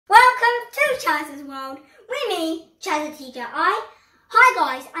Chazzas world with me, Chazza TJI. Hi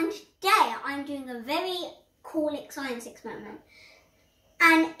guys, and today I'm doing a very cool science experiment,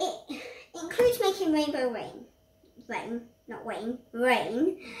 and it includes making rainbow rain. And you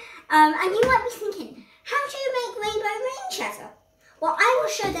might be thinking, how do you make rainbow rain, Chazza? Well, I will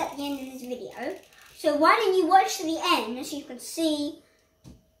show that at the end of this video. So why don't you watch to the end so you can see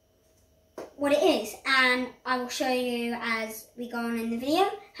what it is, and I will show you as we go on in the video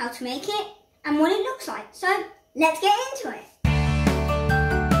how to make it and what it looks like. So let's get into it.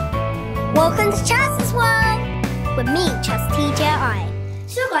 Welcome to Chazza's world with me, Chazza TJI.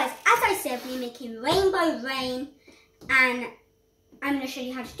 So guys, as I said, we're making rainbow rain, and I'm going to show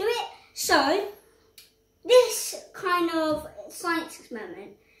you how to do it. So this kind of science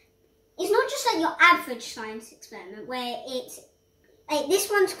experiment is not just like your average science experiment where this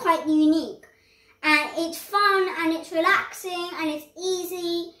one's quite unique, and it's fun and it's relaxing and it's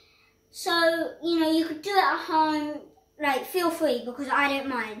easy. So, you know, you could do it at home, like feel free, because I don't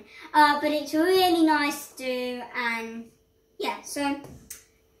mind. But it's really nice to do, and yeah, so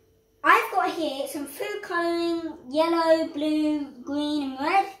I've got here some food colouring, yellow, blue, green and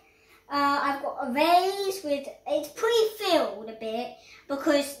red. I've got a vase with, it's pre-filled a bit,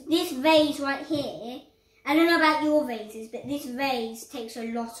 because this vase right here, I don't know about your vases, but this vase takes a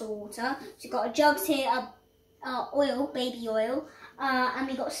lot of water. So you've got a jugs here, oil, baby oil, and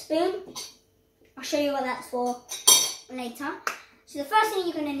we've got a spoon. I'll show you what that's for later. So the first thing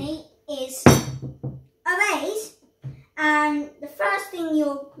you're going to need is a vase, and the first thing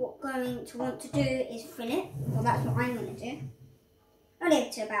you're going to want to do is fill it. Well, that's what I'm going to do. I'll leave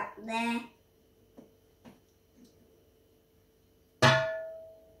it to about there.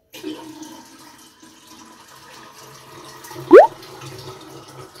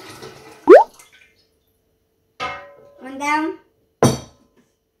 One down.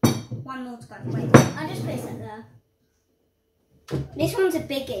 One more to go. Wait, I'll just place it there. This one's a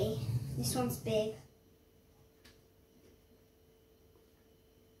biggie. This one's big.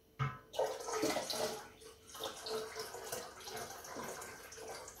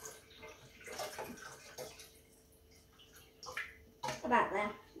 About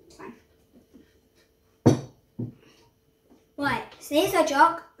there. Fine. Right, so here's our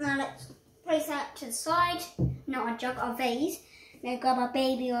jug. Now let's place that to the side. Not our jug, our vase. Now grab our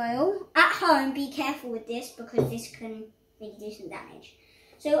baby oil. At home, be careful with this because this can really do some damage.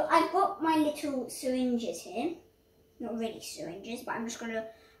 So I've got my little syringes here. Not really syringes, but I'm just going to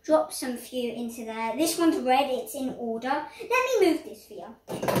drop some few into there. This one's red, it's in order. Let me move this for you.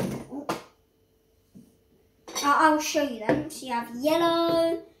 I will show you them. So you have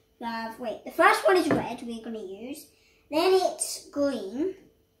yellow, you have, wait, the first one is red we're going to use. Then it's green.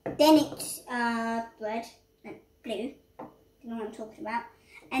 Then it's red, blue, you know what I'm talking about.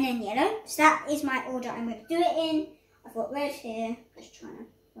 And then yellow. So that is my order I'm going to do it in. I've got red here, just trying to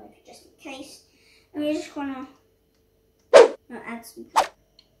work it just in case. And we're just going to add some.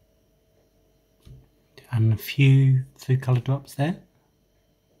 And a few food colour drops there.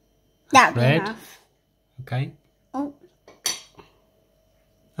 That would be red. enough. Okay. Oh.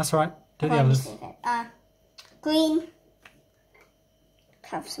 That's all right. Do the others. Green.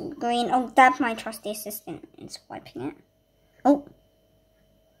 Have some green. Oh, Dad, my trusty assistant, is wiping it. Oh.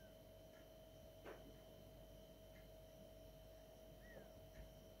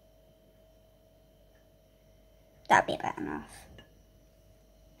 That'd be about enough.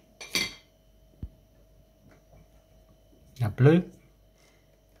 Now blue.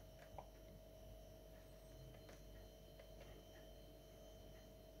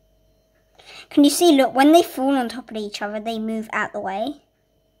 Can you see, look, when they fall on top of each other, they move out the way.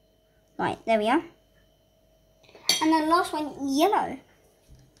 Right, there we are. And then the last one, yellow.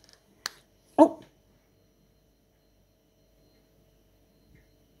 Oh.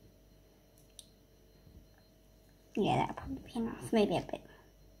 Yeah, that'll probably be enough. Maybe a bit.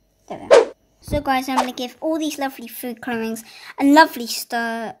 There we are. So guys, I'm going to give all these lovely food colourings a lovely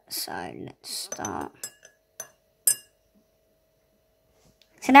stir. So let's start.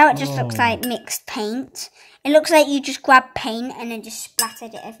 So now it just looks like mixed paint. It looks like you just grabbed paint and then just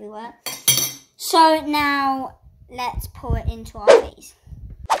splattered it everywhere. So now let's pour it into our vase.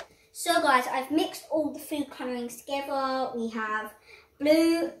 So guys, I've mixed all the food colourings together. We have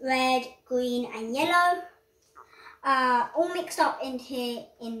blue, red, green and yellow. All mixed up into here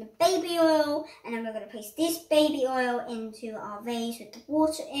in the baby oil. And then we're going to place this baby oil into our vase with the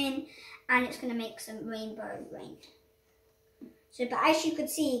water in. And it's going to make some rainbow rain. So, but as you can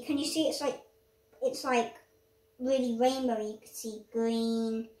see, can you see it's like really rainbow. You can see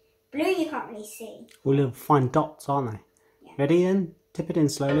green, blue you can't really see. All little fine dots, aren't they? Yeah. Ready then? Tip it in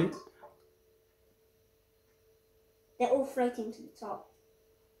slowly. They're all floating to the top.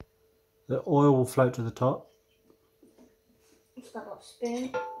 The oil will float to the top. Just got a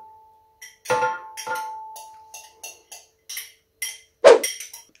spoon.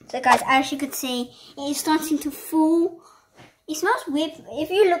 So guys, as you can see, it is starting to fall. It smells weird.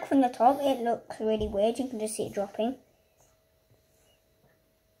 If you look from the top, it looks really weird. You can just see it dropping.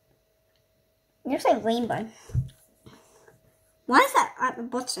 It looks like rainbow. Why is that at the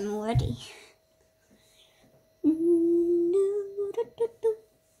bottom already?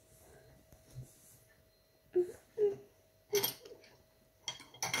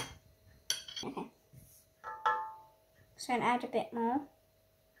 Okay. So I'll add a bit more.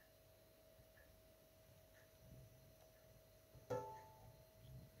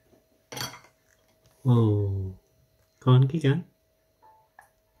 Whoa. Go on, keep going.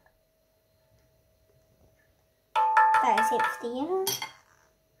 That is it for the yellow.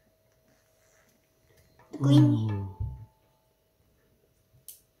 The green. Ooh.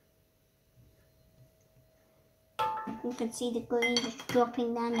 You can see the green just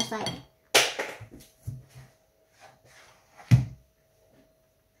dropping down. It's like.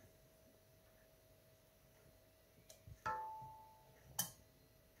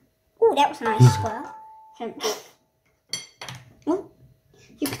 Oh, that was a nice square. Oh,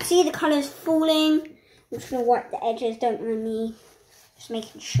 you can see the colours falling. I'm just going to wipe the edges, don't mind me. Just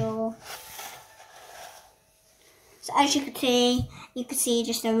making sure. So as you can see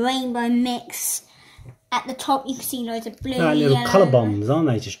just a rainbow mix. At the top you can see loads of blue, Like little yellow. colour bombs, aren't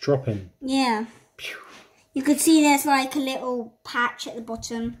they? Just dropping. Yeah. Pew. You can see there's like a little patch at the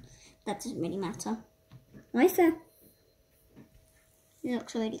bottom. That doesn't really matter. Why is there? It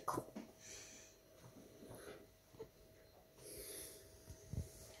looks really cool.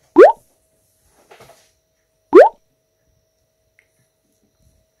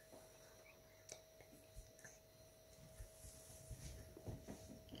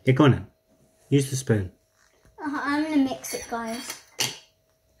 Yeah, go on then. Use the spoon. I'm going to mix it, guys.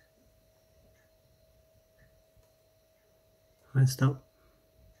 Right, stop.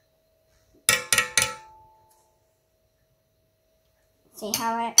 See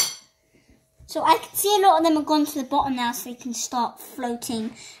how it... So I can see a lot of them have gone to the bottom now, so they can start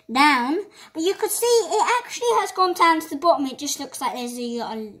floating down. But you can see it actually has gone down to the bottom. It just looks like there's a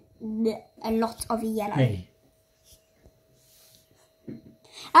lot of yellow. Hey.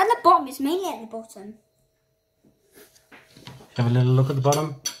 At the bottom, it's mainly at the bottom. Have a little look at the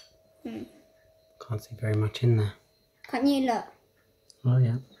bottom. Can't see very much in there. Can't you look? Oh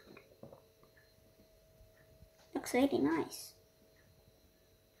yeah. Looks really nice.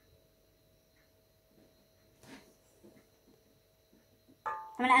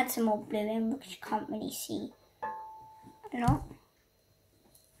 I'm going to add some more blue in because you can't really see a lot.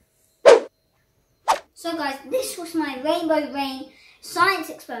 So guys, this was my Rainbow Rain science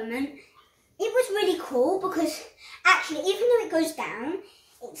experiment. It was really cool because actually even though it goes down,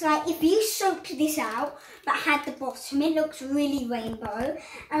 it's like if you soaked this out but had the bottom, it looks really rainbow.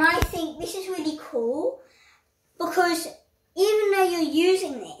 And I think this is really cool because even though you're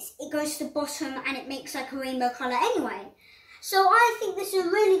using this, it goes to the bottom and it makes like a rainbow colour anyway. So I think this is a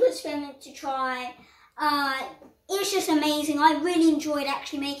really good experiment to try. It was just amazing. I really enjoyed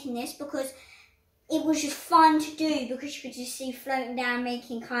actually making this because it was just fun to do because you could just see floating down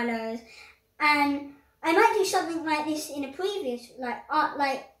making colours. And I might do something like this in a previous,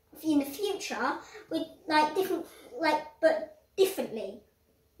 like in the future with like different, but differently.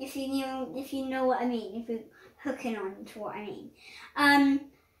 If you know what I mean, if you're hooking on to what I mean.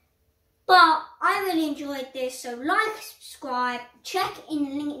 But I really enjoyed this, so like, subscribe, check in the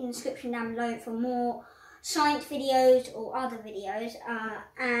link in the description down below for more science videos or other videos,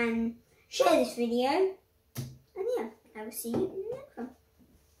 and share this video, and yeah, I will see you in the next one.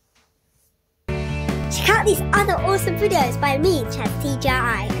 Check out these other awesome videos by me, Chazza,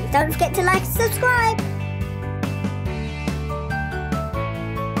 and don't forget to like and subscribe.